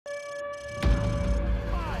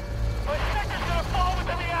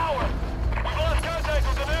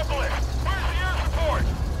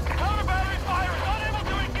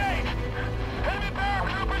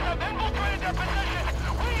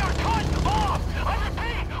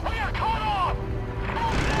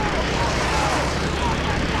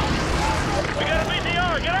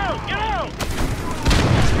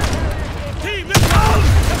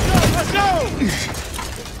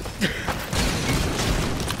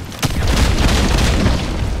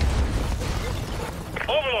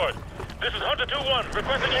2-1,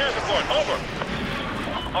 requesting air support. Over.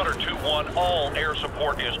 Hunter 2-1, all air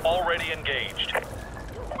support is already engaged.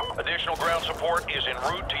 Additional ground support is en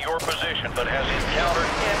route to your position, but has encountered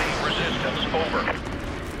any resistance. Over.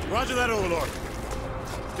 Roger that, Overlord.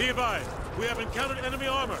 Be advised, we have encountered enemy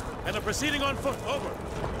armor and are proceeding on foot. Over.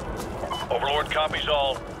 Overlord copies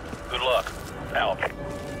all. Good luck. Out.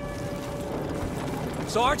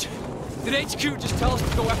 Sarge, did HQ just tell us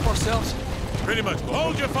to go after ourselves? Pretty much.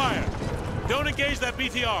 Hold your fire. Don't engage that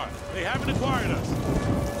BTR. They haven't acquired us.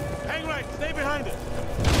 Hang right. Stay behind it.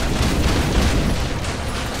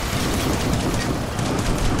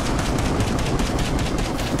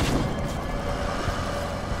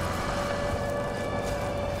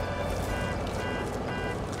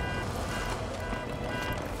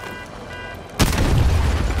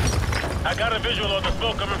 I got a visual on the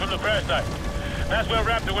smoke coming from the crash site. That's where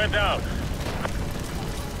Raptor went down.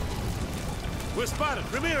 We're spotted.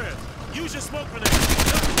 Ramirez, use your smoke grenade.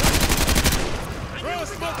 Throw a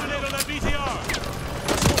smoke grenade on that BTR.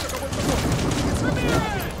 It's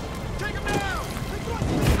Ramirez! Take him down!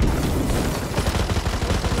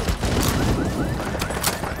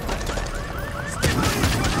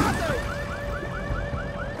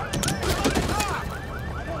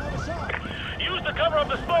 Use the cover of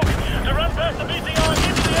the smoke to run past the BTR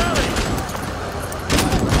into the alley.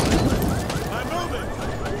 I'm moving.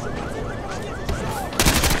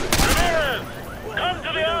 Ramirez, come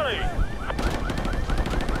to the alley.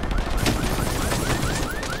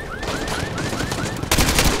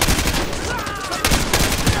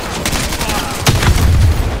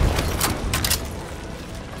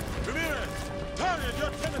 Ramirez, target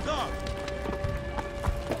your 10 o'clock.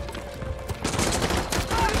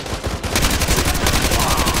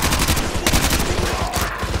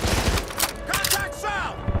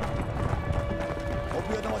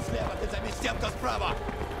 Справа!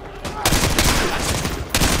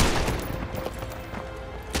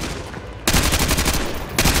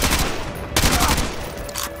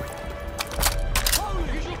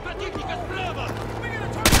 Вижу противника справа!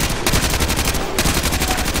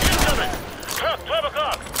 Incoming! Truck, 12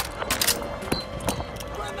 o'clock!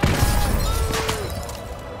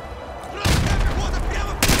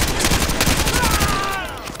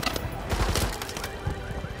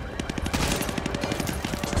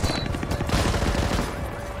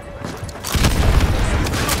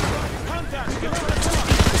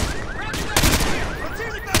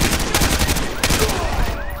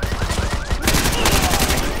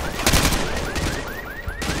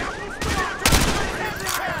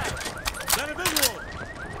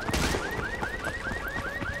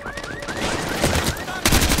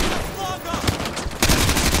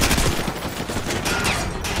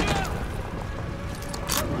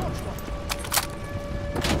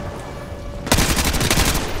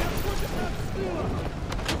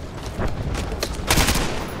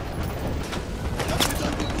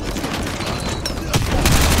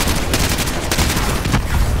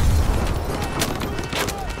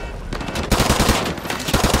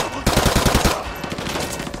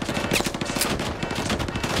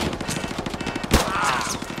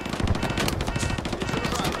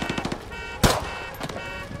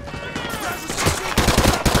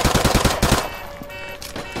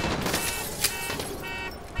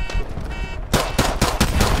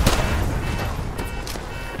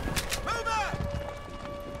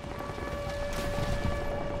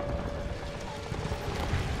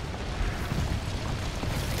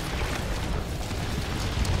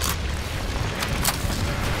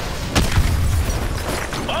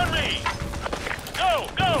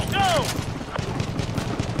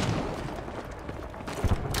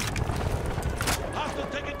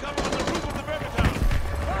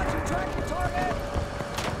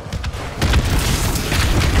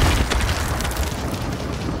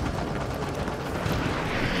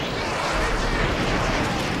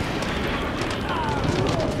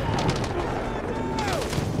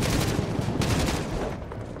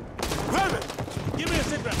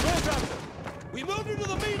 We moved into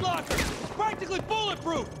the meat locker! It's practically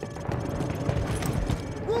bulletproof!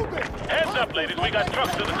 Heads up, ladies. We got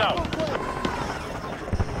trucks to the south.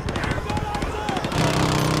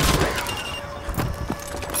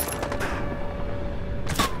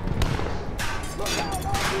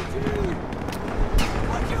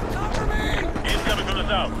 Incoming from the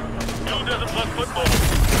south. 2 dozen plus football.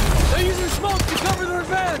 They're using smoke to cover their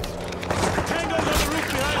advance! Tango's on the roof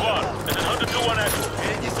behind us. Squad, this is Hunter 2-1 actual.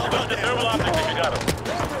 Use the thermal optics if you got them.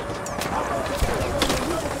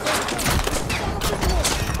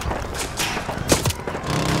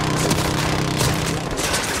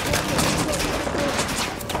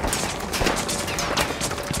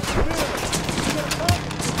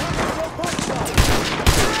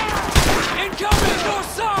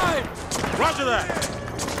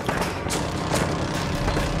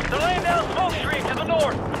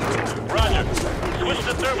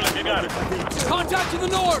 thermal if you got it. Contact to the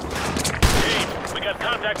north! Team, we got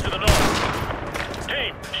contacts to the north.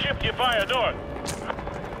 Team, shift your fire north.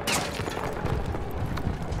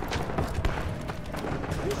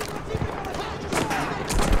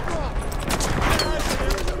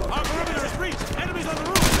 Our perimeter is breached! Enemies on the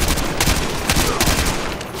roof!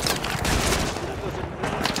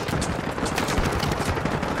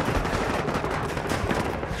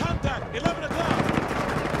 Contact! 11 o'clock!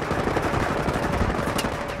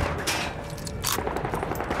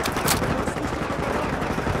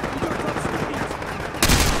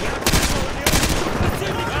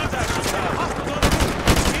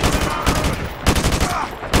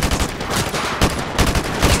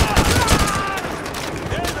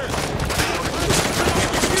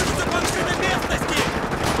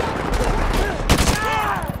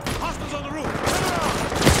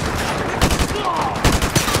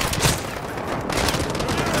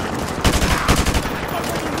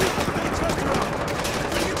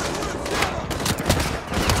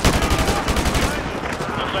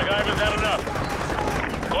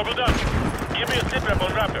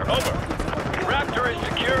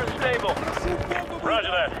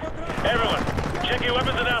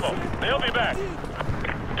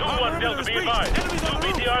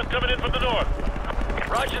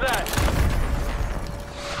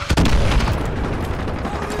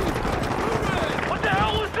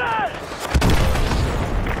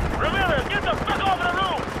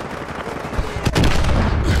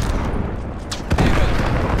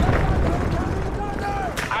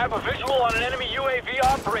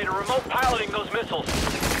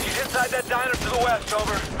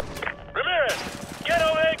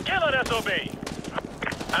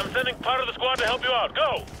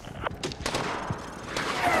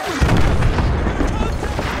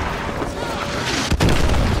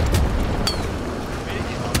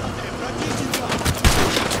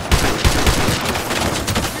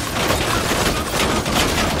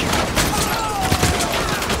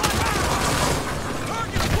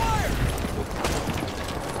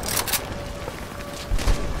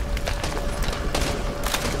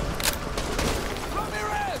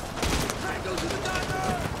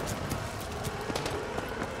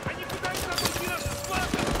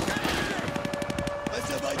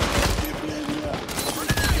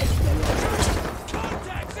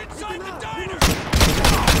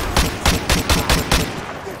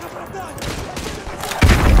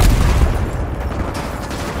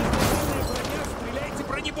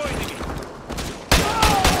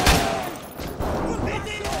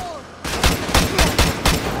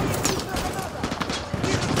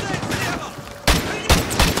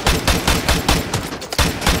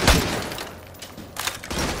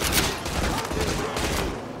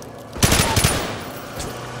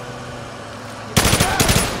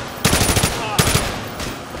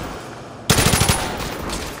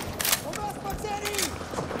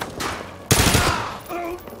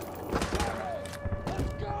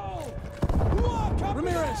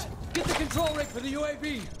 For the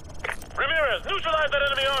UAV! Ramirez, neutralize that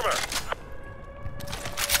enemy armor!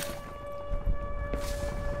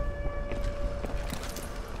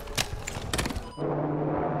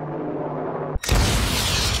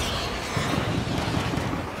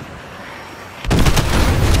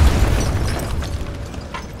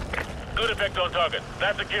 Good effect on target.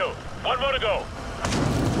 That's a kill. One more to go.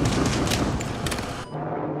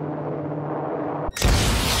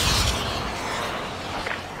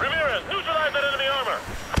 Ramirez, neutralize that enemy armor!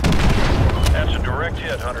 That's a direct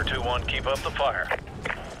hit, Hunter 2-1. Keep up the fire.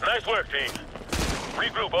 Nice work, team.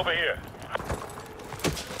 Regroup over here.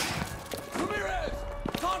 Ramirez!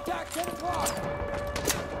 Contact 10 o'clock!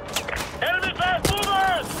 Enemy fast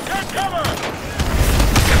movers! Take cover!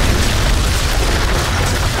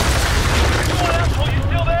 Come on, asshole, you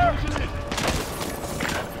still there?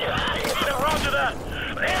 Yeah, roger that.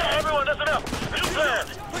 Everyone, listen up. New plan.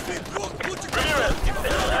 Ramirez,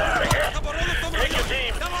 take your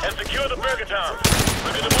team and secure the Burger Town.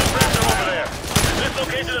 We're going to move Raptor over there. This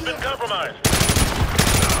location has been compromised.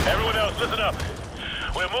 Everyone else, listen up.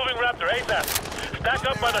 We're moving Raptor ASAP. Stack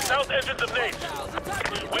up by the south entrance of Nate's.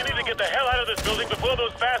 We need to get the hell out of this building before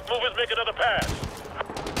those fast movers make another pass.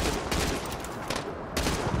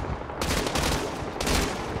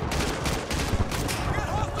 We got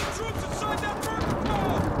hostile troops inside that Burger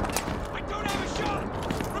Town! I don't have a shot!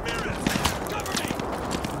 Ramirez, cover me!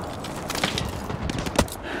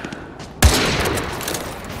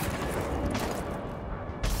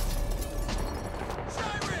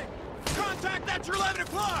 Siren! Contact after 11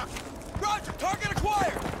 o'clock! Roger, target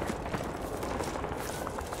acquired!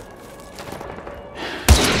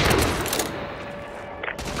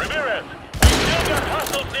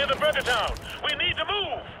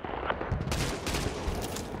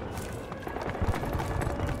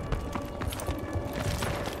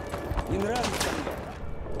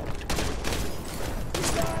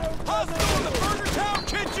 Hostile in the Burger Town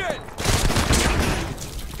kitchen!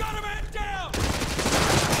 Got a man down!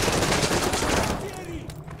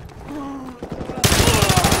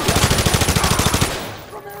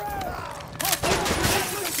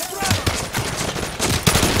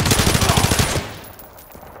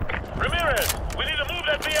 Ramirez, we need to move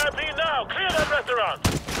that VIP now. Clear that restaurant.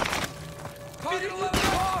 Target 11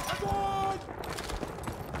 o'clock!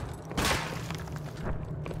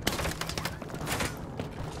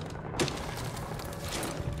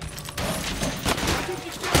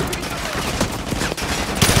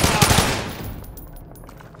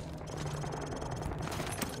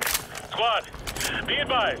 Squad, be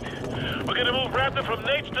advised. We're gonna move Raptor from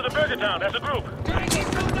Nates to the Burger Town as a group.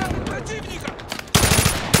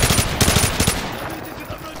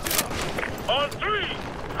 On 3.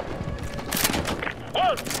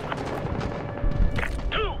 1,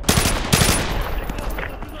 2,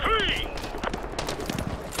 3.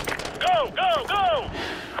 Go, go, go!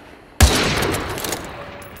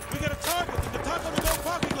 We got a target in the top of the gold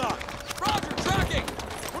parking lot. Roger, tracking!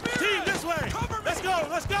 Ramirez! Team, this way! Cover me! Let's go,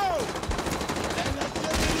 let's go!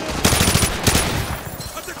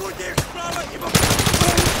 Атакуйте их справа и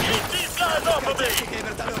Keep these guys off of me!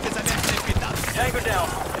 вертолеты замешаны в 15. Tango down.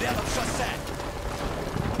 Рядом шоссе.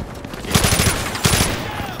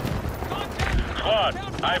 Squad,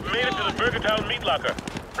 I've made it to the Burger Town meat locker.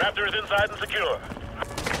 Raptor is inside and secure.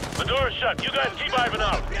 The door is shut. You guys keep Ivan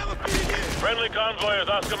out. Прямо впереди! Friendly convoy is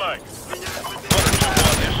Oscar Mike. Меня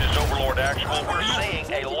This is Overlord Actual. We're seeing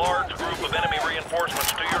a large group of enemy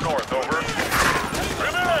reinforcements to your north. Over.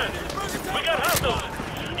 Ramirez, we got hostiles.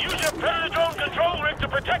 Use your Predator drone control rig to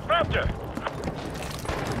protect Raptor.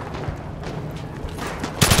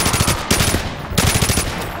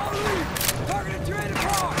 Targeted 2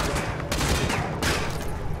 o'clock!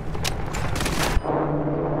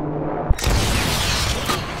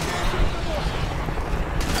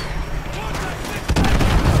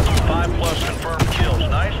 Five plus confirmed kills.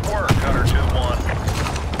 Nice work, Hunter 2-1.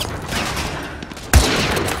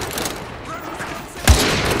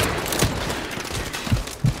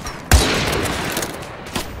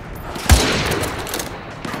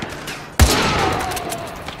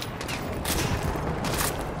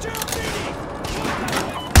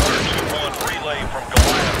 From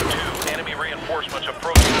Goliath 2, enemy reinforcements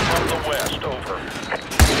approaching from the west. Over.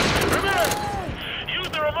 Ramirez, use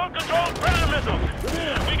the remote controlled Predator missiles.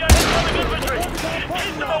 We got incoming infantry.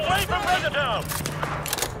 Keep them away from Burger Town.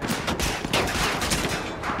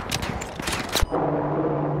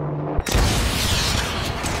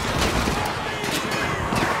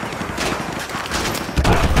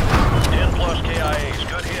 KIAs.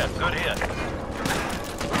 Good hit, good hit.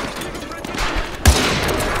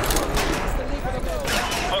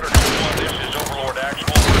 Hunter 2-1, this is Overlord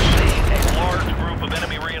Actual. We're seeing a large group of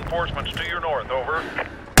enemy reinforcements to your north. Over.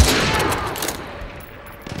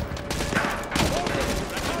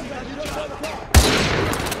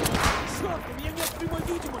 Черт, у меня нет прямой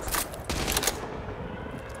видимости!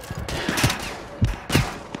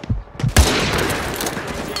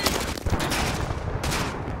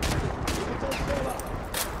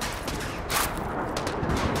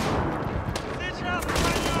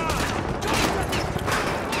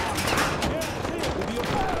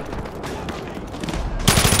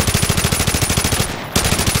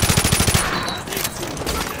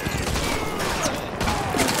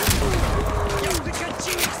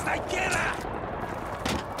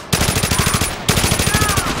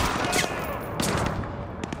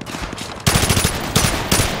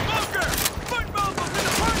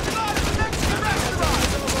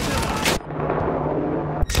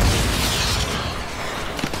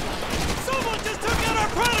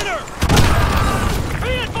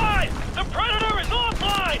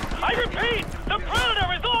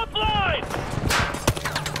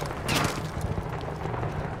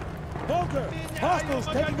 Hostiles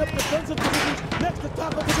taking up defensive positions next to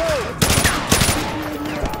top of the road.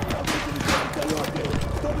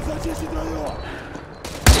 Чтобы зачистить район.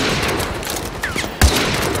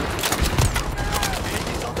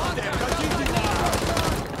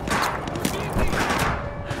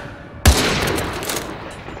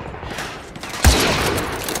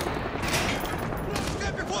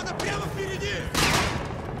 Русская пехота прямо впереди!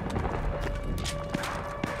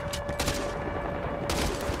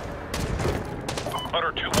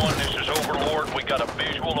 Hunter 2-1, this is Overlord. We got a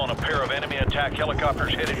visual on a pair of enemy attack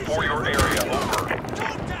helicopters headed for your area. Over.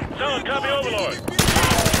 Solid copy, Overlord.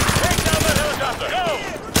 Take down that helicopter. Go!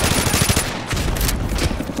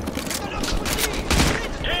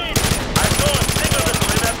 Team, I'm going single missile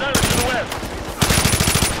in that silence to the west.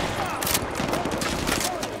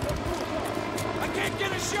 I can't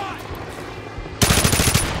get a shot! shot!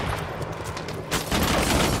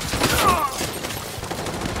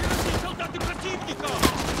 Солдаты противника!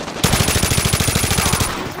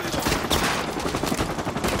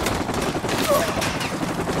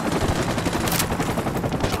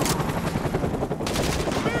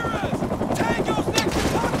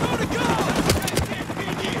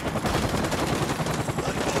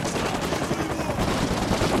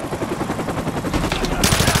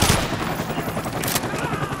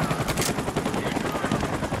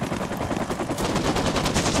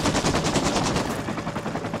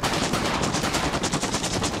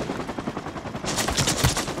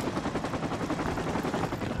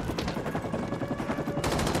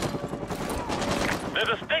 There's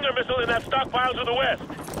a Stinger missile in that stockpile to the west.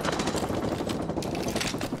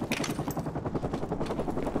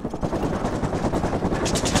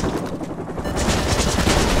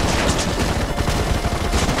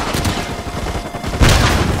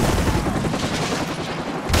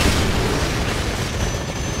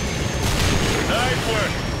 Nice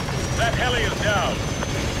work. That heli is down.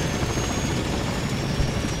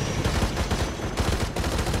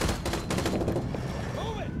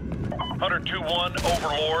 Hunter 2-1,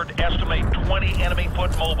 Overlord. Estimate 20 enemy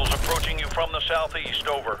foot mobiles approaching you from the southeast.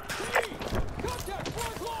 Over. Contact,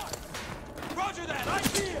 4 o'clock! Roger that, I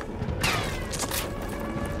see it!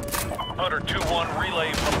 Hunter 2-1,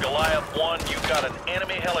 relay from Goliath 1. You've got an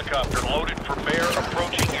enemy helicopter loaded for bear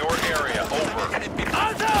approaching your area. Over.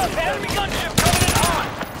 Eyes up! Enemy gunship coming in hot!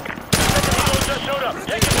 Second helo just showed up.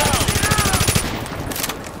 Take it down.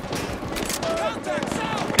 Contact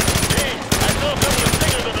south! Hey, I saw a couple of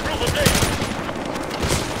Stingers on the roof of Dave.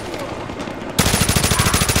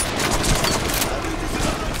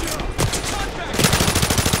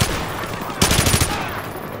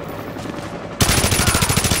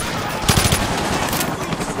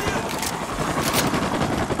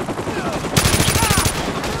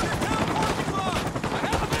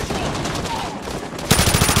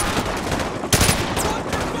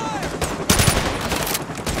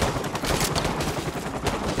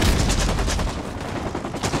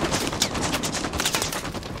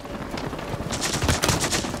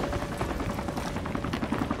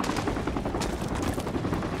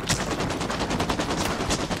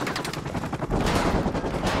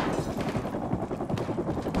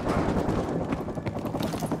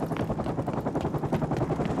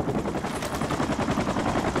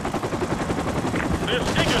 There's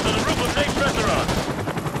Stingers on the roof of Dave's restaurant.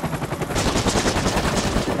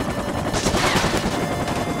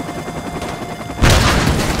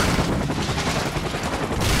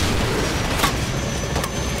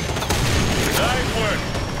 Nice work.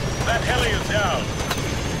 That heli is down.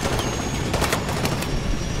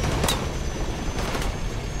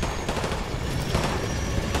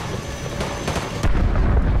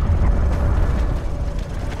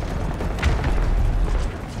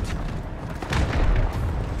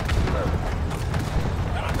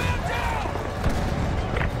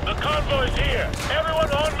 The convoy's here.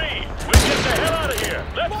 Everyone on me. We get the hell out of here.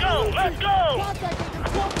 Let's go. Let's go.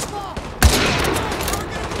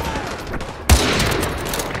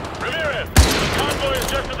 Ramirez, the convoy is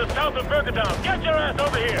just to the south of Burgertown. Get your ass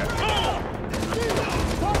over here. Move.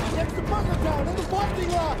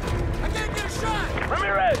 I can't get a shot!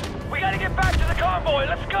 Ramirez, we gotta get back to the convoy.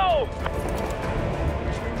 Let's go.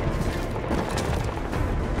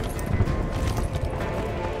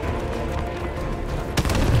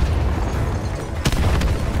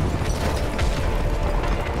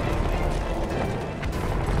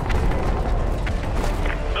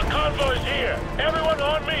 The convoy's here. Everyone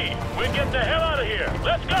on me. We get the hell out of here.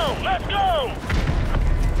 Let's go. Let's go.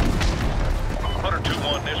 Hunter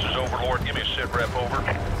 2-1, this is Overlord. Give me a sit rep. Over.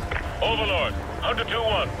 Overlord, Hunter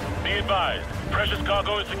 2-1, be advised. Precious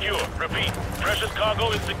cargo is secure. Repeat, precious cargo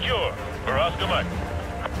is secure. For Oscar Mike.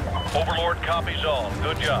 Overlord copies all.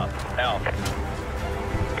 Good job. Out.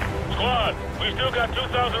 Squad, we still got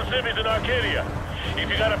 2,000 civvies in Arcadia. If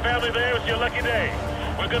you got a family there, it's your lucky day.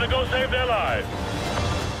 We're gonna go save their lives.